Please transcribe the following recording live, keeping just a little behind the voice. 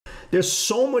There's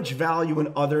so much value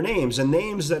in other names, and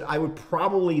names that I would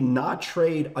probably not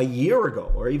trade a year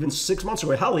ago or even 6 months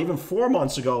ago, hell, even 4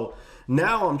 months ago.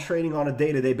 Now I'm trading on a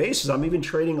day-to-day basis. I'm even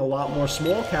trading a lot more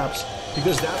small caps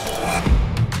because that's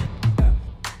what...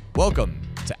 Welcome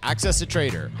to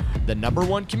AccessATrader, the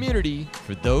 #1 community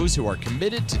for those who are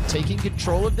committed to taking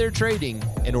control of their trading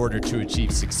in order to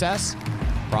achieve success,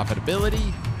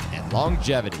 profitability, and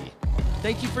longevity.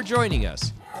 Thank you for joining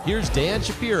us. Here's Dan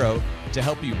Shapiro to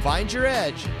help you find your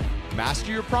edge,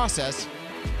 master your process,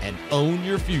 and own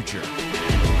your future.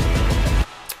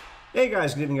 Hey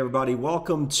guys, good evening everybody.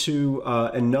 Welcome to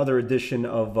another edition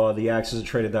of the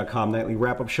AccessATrader.com nightly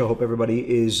wrap-up show. Hope everybody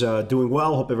is doing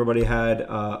well. Hope everybody had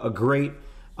a great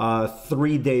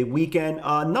 3-day weekend.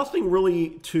 Nothing really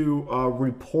to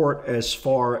report as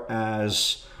far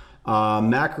as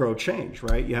macro change,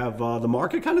 right? You have the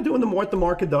market kind of doing what the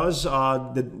market does.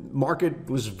 The market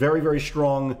was very, very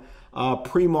strong.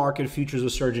 Pre-market futures are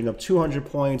surging up 200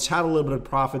 points, had a little bit of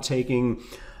profit taking.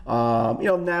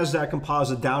 NASDAQ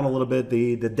composite down a little bit,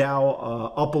 the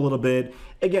Dow up a little bit.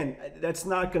 Again, that's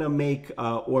not going to make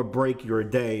or break your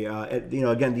day.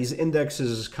 Again, these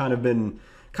indexes kind of been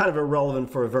kind of irrelevant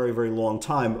for a very, very long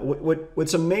time.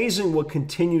 What's amazing, what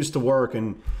continues to work,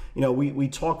 and we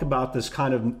talked about this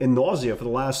kind of in nausea for the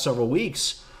last several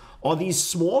weeks, are these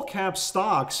small cap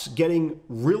stocks getting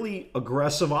really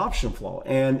aggressive option flow.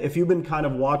 And if you've been kind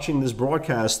of watching this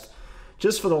broadcast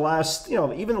just for the last,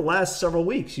 even the last several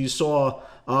weeks, you saw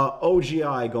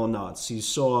OGI go nuts. You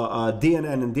saw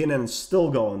DNN, and DNN is still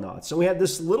going nuts. And we had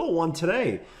this little one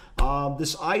today,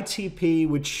 this ITP,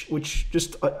 which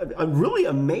just a really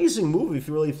amazing move if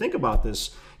you really think about this.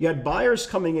 You had buyers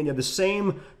coming in, you had the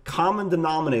same common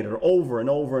denominator over and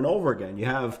over and over again. You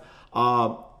have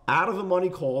out of the money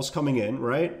calls coming in,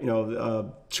 right?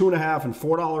 $2.5 and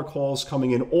 $4 calls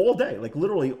coming in all day, like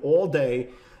literally all day.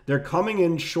 They're coming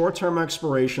in short-term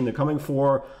expiration. They're coming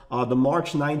for the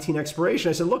March 19 expiration.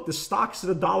 I said, look, the stock's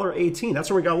at $1.18. That's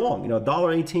where we got long,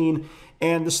 $1.18.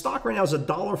 And the stock right now is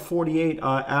 $1.48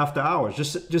 after hours.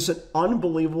 Just an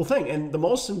unbelievable thing. And the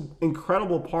most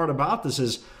incredible part about this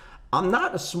is I'm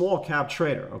not a small cap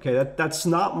trader, okay? That's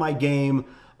not my game.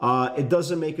 It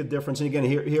doesn't make a difference. And again,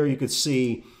 here you could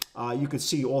see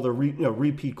all the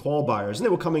repeat call buyers. And they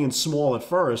were coming in small at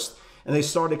first. And they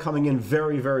started coming in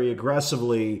very, very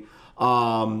aggressively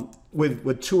with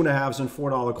 $2.5s and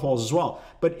 $4 calls as well.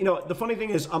 But the funny thing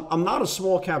is, I'm not a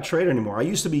small cap trader anymore. I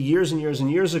used to be years and years and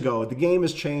years ago. The game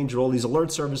has changed with all these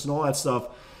alert service and all that stuff.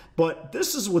 But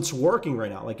this is what's working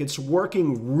right now. Like, it's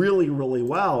working really, really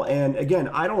well. And again,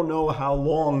 I don't know how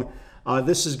long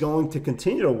this is going to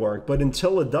continue to work. But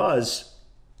until it does,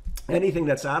 anything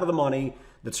that's out of the money,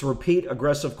 that's repeat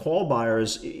aggressive call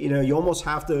buyers, you almost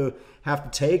have to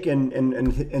take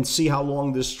and see how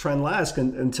long this trend lasts.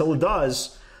 And until it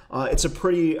does, it's a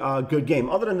pretty good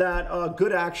game. Other than that,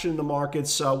 good action in the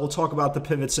markets. We'll talk about the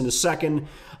pivots in a second.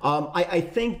 I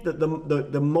think that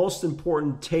the most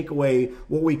important takeaway,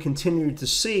 what we continue to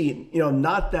see,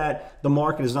 not that the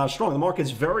market is not strong. The market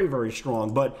is very, very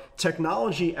strong, but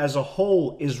technology as a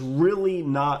whole is really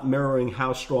not mirroring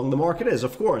how strong the market is.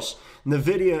 Of course,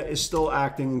 NVIDIA is still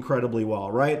acting incredibly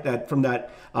well, right? That from that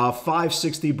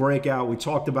 560 breakout, we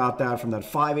talked about that, from that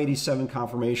 587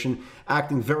 confirmation,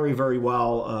 acting very, very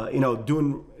well.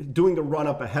 Doing the run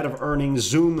up ahead of earnings.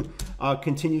 Zoom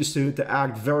continues to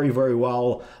act very, very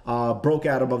well. Broke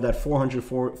out above that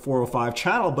 400-405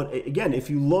 channel. But again, if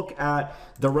you look at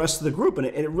the rest of the group, and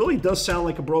it really does sound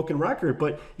like a broken record,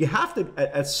 but you have to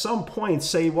at some point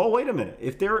say, well, wait a minute.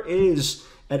 If there is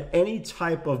at any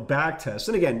type of back test,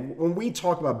 and again, when we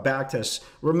talk about back tests,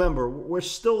 remember, we're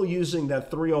still using that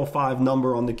 305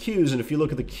 number on the Qs, and if you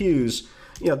look at the Qs,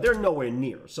 they're nowhere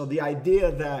near. So the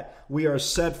idea that we are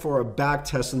set for a back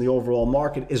test in the overall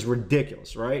market is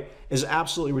ridiculous, right? Is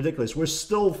absolutely ridiculous. We're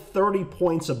still 30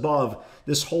 points above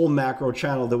this whole macro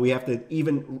channel that we have to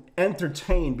even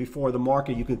entertain before the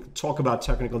market. You can talk about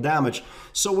technical damage.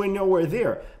 So we're nowhere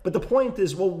there. But the point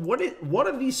is, well, what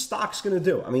are these stocks going to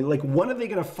do? I mean, like, when are they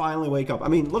going to finally wake up? I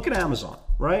mean, look at Amazon,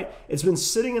 right? It's been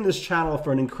sitting in this channel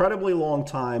for an incredibly long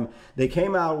time. They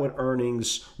came out with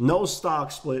earnings, no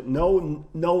stock split,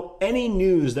 no any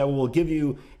news that will give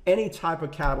you any type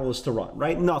of catalyst to run,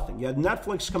 right? Nothing. You had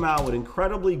Netflix come out with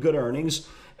incredibly good earnings,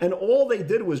 and all they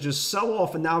did was just sell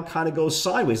off and now kind of go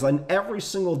sideways. Like, every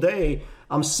single day,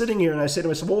 I'm sitting here and I say to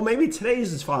myself, well, maybe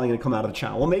today's it's finally going to come out of the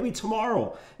channel. Well, maybe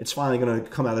tomorrow it's finally going to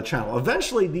come out of the channel.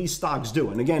 Eventually, these stocks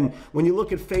do. And again, when you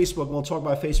look at Facebook, and we'll talk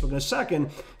about Facebook in a second,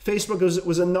 Facebook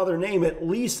was another name. At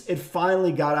least it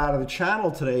finally got out of the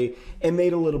channel today and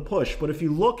made a little push. But if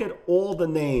you look at all the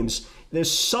names,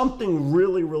 there's something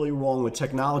really, really wrong with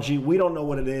technology. We don't know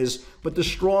what it is, but the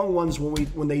strong ones,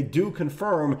 when they do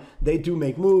confirm, they do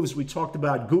make moves. We talked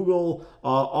about Google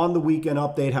on the weekend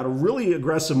update, had a really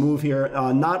aggressive move here.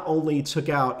 Not only took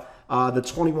out the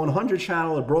 2100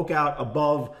 channel, it broke out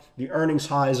above the earnings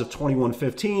highs of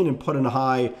 2115 and put in a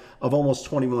high of almost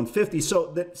 2150.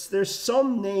 So there's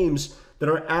some names that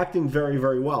are acting very,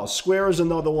 very well. Square is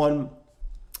another one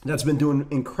that's been doing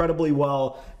incredibly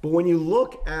well. But when you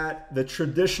look at the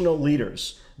traditional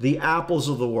leaders, the Apples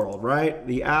of the world, right?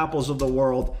 The Apples of the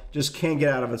world just can't get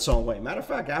out of its own way. Matter of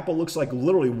fact, Apple looks like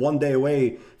literally 1 day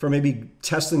away from maybe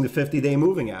testing the 50-day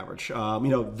moving average.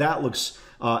 That looks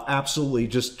absolutely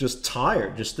just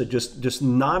tired, just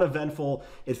not eventful.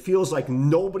 It feels like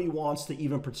nobody wants to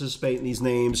even participate in these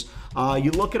names.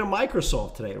 You look at a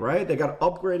Microsoft today, right? They got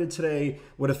upgraded today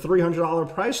with a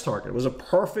 $300 price target. It was a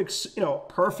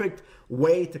perfect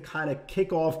way to kind of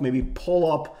kick off, maybe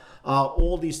pull up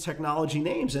all these technology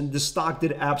names, and the stock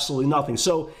did absolutely nothing.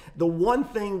 So the one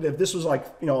thing that if this was like,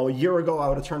 a year ago, I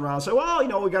would have turned around and said,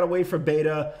 well, we got to wait for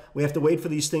beta. We have to wait for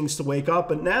these things to wake up.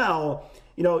 But now,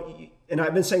 and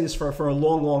I've been saying this for a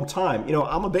long, long time,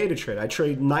 I'm a beta trader. I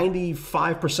trade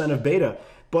 95% of beta.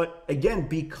 But again,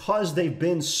 because they've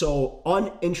been so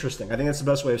uninteresting, I think that's the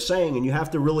best way of saying, and you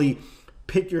have to really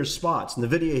pick your spots.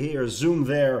 NVIDIA here, Zoom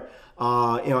there,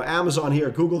 Amazon here,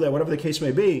 Google there, whatever the case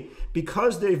may be,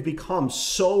 because they've become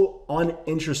so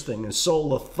uninteresting and so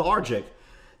lethargic,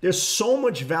 there's so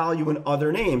much value in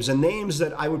other names, and names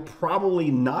that I would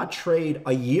probably not trade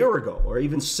a year ago or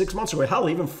even 6 months ago, hell,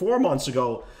 even 4 months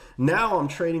ago. Now I'm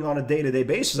trading on a day-to-day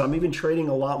basis. I'm even trading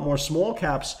a lot more small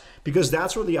caps because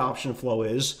that's where the option flow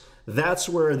is. That's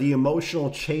where the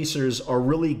emotional chasers are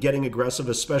really getting aggressive,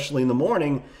 especially in the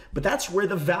morning. But that's where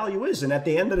the value is. And at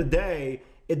the end of the day,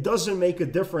 it doesn't make a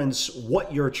difference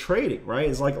what you're trading, right?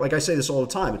 It's like I say this all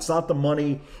the time. It's not the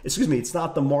money, it's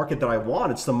not the market that I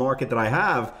want. It's the market that I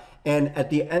have. And at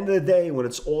the end of the day, when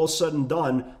it's all said and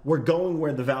done, we're going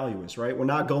where the value is, right? We're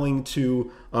not going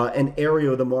to an area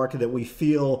of the market that we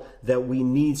feel that we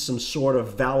need some sort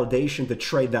of validation to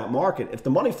trade that market. If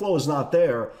the money flow is not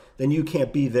there, then you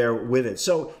can't be there with it.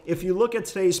 So if you look at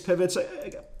today's pivots,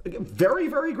 very,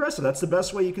 very aggressive. That's the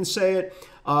best way you can say it.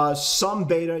 Some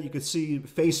beta, you could see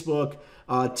Facebook,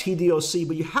 TDOC,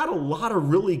 but you had a lot of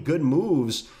really good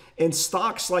moves in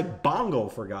stocks like Bongo,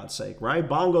 for God's sake, right?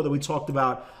 Bongo that we talked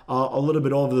about a little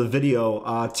bit over the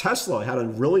video. Tesla had a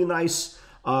really nice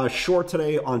short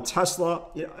today on Tesla.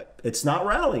 It's not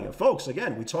rallying. Folks,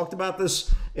 again, we talked about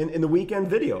this in the weekend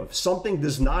video. If something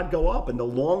does not go up and the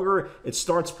longer it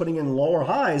starts putting in lower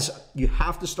highs, you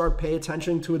have to start paying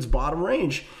attention to its bottom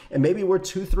range. And maybe we're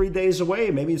 2-3 days away.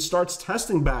 Maybe it starts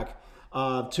testing back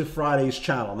to Friday's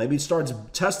channel. Maybe it starts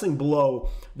testing below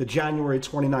the January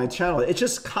 29th channel. It's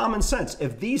just common sense.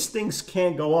 If these things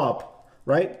can't go up,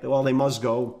 right, well, they must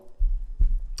go.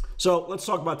 So let's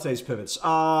talk about today's pivots.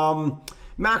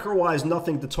 Macro-wise,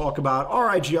 nothing to talk about.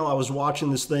 RIGL, I was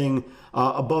watching this thing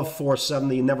above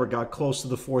 470, never got close to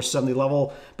the 470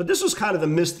 level. But this was kind of the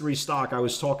mystery stock I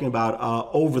was talking about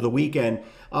over the weekend.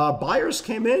 Buyers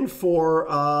came in for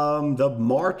the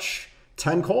March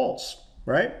 10 calls,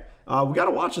 right? We got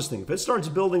to watch this thing. If it starts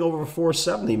building over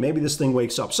 470, maybe this thing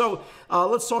wakes up. So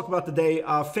let's talk about the day.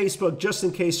 Facebook, just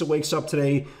in case it wakes up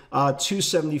today,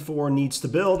 274 needs to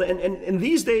build. And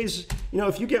these days,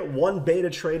 if you get one beta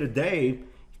trade a day,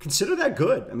 consider that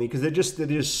good. I mean, because they're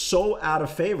just so out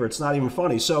of favor. It's not even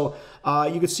funny. So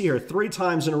you can see here 3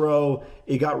 times in a row,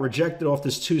 it got rejected off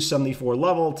this 274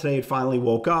 level. Today, it finally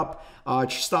woke up.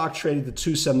 Stock traded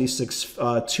to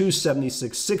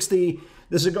 276.60.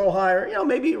 Does it go higher?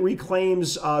 Maybe it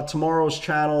reclaims tomorrow's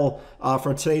channel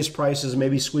for today's prices,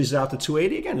 maybe squeeze it out to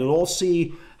 280. Again, it'll all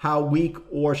see how weak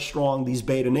or strong these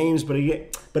beta names, but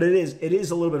it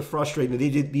is a little bit frustrating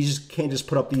that these can't just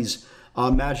put up these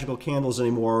magical candles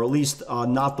anymore, or at least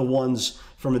not the ones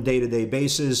from a day-to-day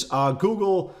basis.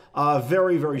 Google,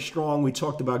 very, very strong. We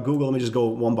talked about Google. Let me just go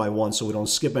one by one so we don't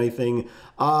skip anything.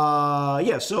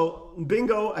 So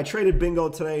Bingo, I traded Bingo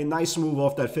today. Nice move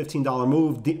off that $15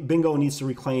 move. Bingo needs to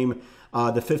reclaim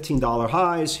the $15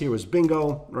 highs. Here was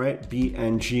Bingo, right?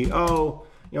 BNGO.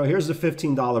 Here's the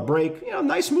 $15 break.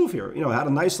 Nice move here. Had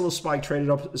a nice little spike, traded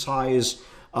up as high as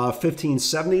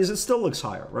 1570s. It still looks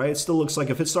higher, right? It still looks like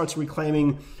if it starts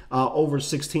reclaiming over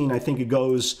 16, I think it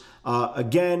goes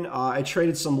again. I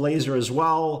traded some laser as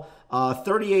well.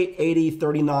 3880,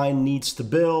 39 needs to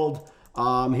build.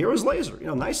 Here was laser.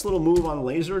 Nice little move on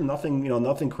laser. Nothing,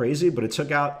 nothing crazy, but it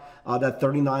took out that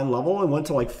 39 level and went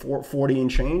to like 440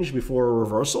 and change before a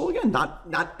reversal. Again,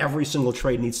 not every single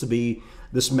trade needs to be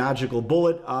this magical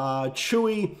bullet.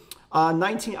 Chewy.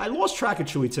 19. I lost track of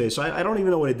Chewy today, so I don't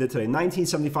even know what it did today.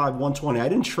 1975, 120. I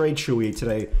didn't trade Chewy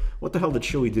today. What the hell did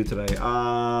Chewy do today?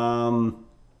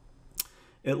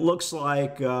 It looks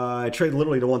like I traded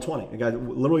literally to 120. It got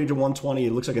literally to 120.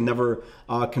 It looks like it never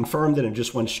confirmed it and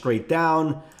just went straight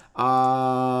down.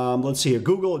 Let's see here.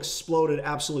 Google exploded,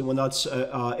 absolutely went nuts.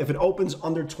 If it opens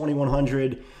under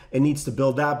 2100, it needs to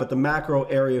build that. But the macro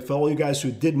area, for all you guys who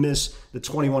did miss the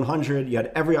 2100, you had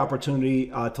every opportunity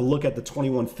to look at the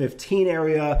 2115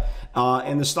 area.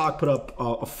 And the stock put up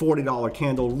a $40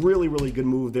 candle. Really, really good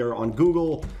move there on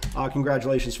Google.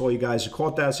 Congratulations for all you guys who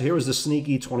caught that. So here was the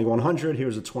sneaky 2100.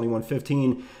 Here's the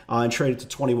 2115 and traded to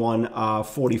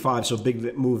 2145. So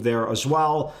big move there as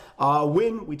well.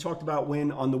 Win, we talked about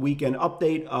Win on the weekend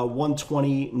update.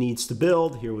 120 needs to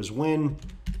build. Here was Win,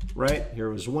 right? Here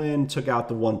was Win. Took out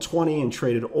the 120 and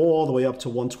traded all the way up to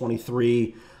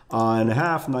 123 and a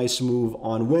half. Nice move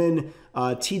on Win.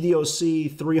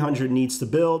 TDOC 300 needs to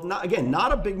build. Not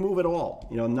a big move at all.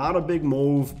 Not a big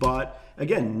move, but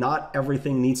again, not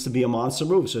everything needs to be a monster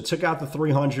move. So it took out the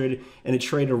 300 and it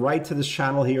traded right to this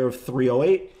channel here of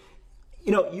 308.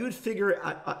 You would figure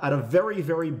at a very,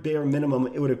 very bare minimum,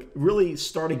 it would have really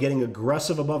started getting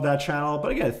aggressive above that channel.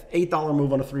 But again, $8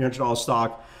 move on a $300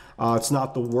 stock, it's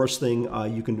not the worst thing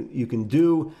you can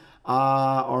do.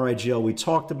 RIGL, we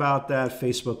talked about that.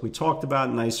 Facebook, we talked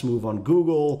about. Nice move on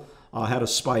Google. Had a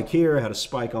spike here, had a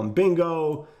spike on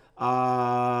Bingo.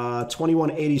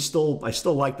 2180, I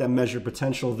still like that measured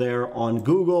potential there on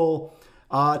Google.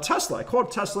 Tesla, I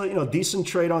caught Tesla, decent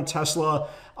trade on Tesla.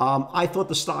 I thought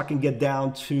the stock can get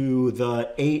down to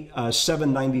the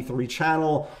 793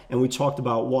 channel, and we talked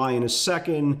about why in a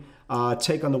second.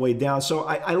 Take on the way down. So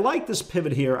I like this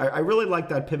pivot here. I really like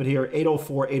that pivot here,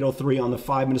 804, 803 on the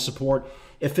 5-minute support.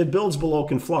 If it builds below,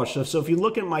 can flush. So if you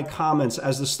look at my comments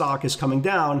as the stock is coming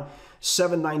down,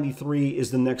 793 is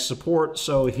the next support.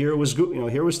 So here was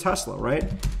here was Tesla,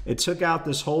 right? It took out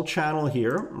this whole channel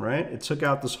here, right? It took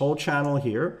out this whole channel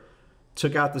here.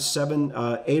 Took out the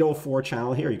 804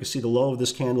 channel here. You can see the low of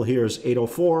this candle here is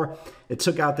 804. It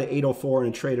took out the 804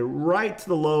 and it traded right to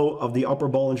the low of the upper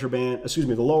Bollinger Band,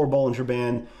 the lower Bollinger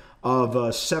Band of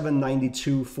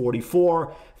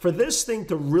 792.44. For this thing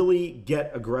to really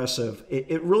get aggressive,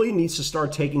 it really needs to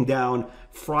start taking down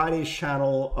Friday's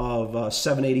channel of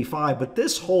 785. But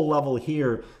this whole level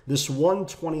here, this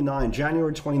 129,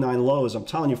 January 29 lows, I'm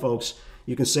telling you folks,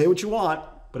 you can say what you want,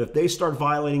 but if they start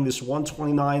violating this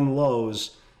 129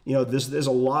 lows, there's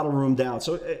a lot of room down.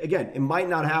 So again, it might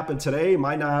not happen today, it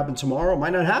might not happen tomorrow, it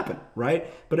might not happen, right?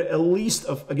 But at least,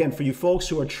 again, for you folks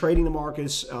who are trading the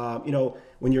markets,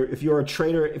 if you're a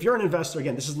trader, if you're an investor,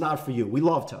 again, this is not for you. We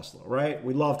love Tesla, right?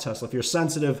 We love Tesla. If you're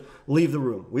sensitive, leave the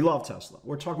room. We love Tesla.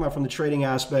 We're talking about from the trading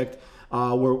aspect. We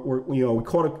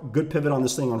caught a good pivot on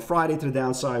this thing on Friday to the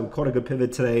downside. We caught a good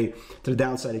pivot today to the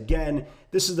downside again.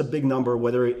 This is the big number.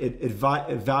 Whether it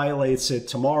violates it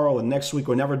tomorrow and next week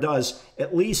or never does,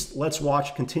 at least let's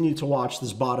continue to watch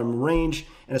this bottom range.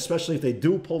 And especially if they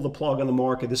do pull the plug on the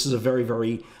market, this is a very,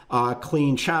 very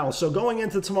clean channel. So going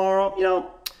into tomorrow,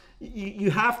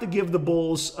 you have to give the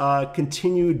bulls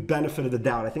continued benefit of the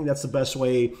doubt. I think that's the best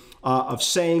way of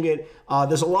saying it.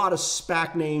 There's a lot of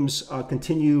SPAC names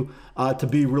continue to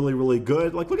be really, really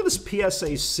good. Like, look at this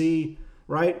PSAC,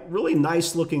 right? Really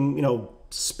nice looking,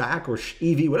 SPAC or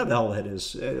EV, whatever the hell it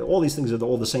is. All these things are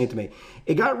all the same to me.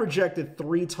 It got rejected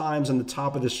 3 times on the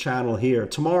top of this channel here.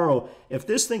 Tomorrow, if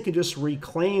this thing can just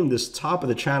reclaim this top of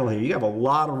the channel here, you have a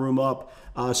lot of room up.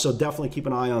 So definitely keep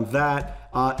an eye on that.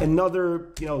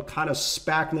 Another, kind of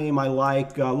SPAC name I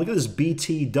like. Look at this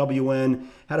BTWN.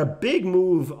 Had a big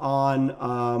move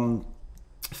on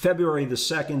February the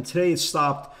 2nd. Today it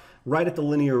stopped right at the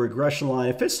linear regression line.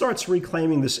 If it starts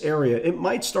reclaiming this area, it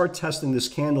might start testing this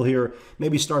candle here,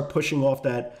 maybe start pushing off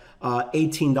that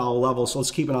 $18 level. So let's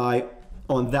keep an eye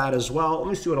on that as well. Let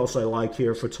me see what else I like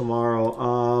here for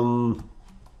tomorrow.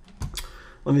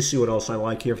 Let me see what else I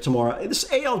like here for tomorrow. This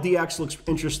ALDX looks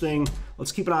interesting.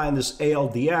 Let's keep an eye on this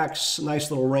ALDX. Nice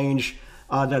little range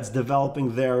that's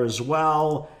developing there as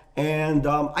well. And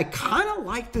I kind of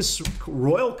like this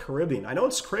Royal Caribbean. I know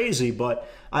it's crazy, but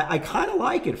I kind of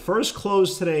like it. First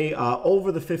close today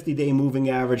over the 50-day moving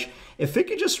average. If it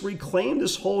could just reclaim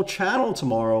this whole channel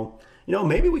tomorrow,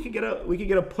 maybe we could get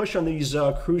a push on these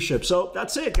cruise ships. So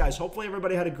that's it, guys. Hopefully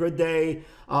everybody had a good day.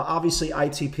 Obviously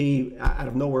ITP out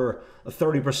of nowhere, a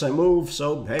 30% move.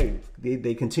 So hey,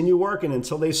 they continue working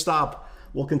until they stop.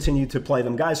 We'll continue to play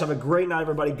them. Guys, have a great night,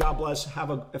 everybody. God bless. Have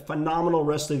a phenomenal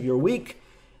rest of your week.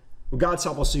 With God's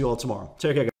help, I'll see you all tomorrow.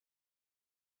 Take care, guys.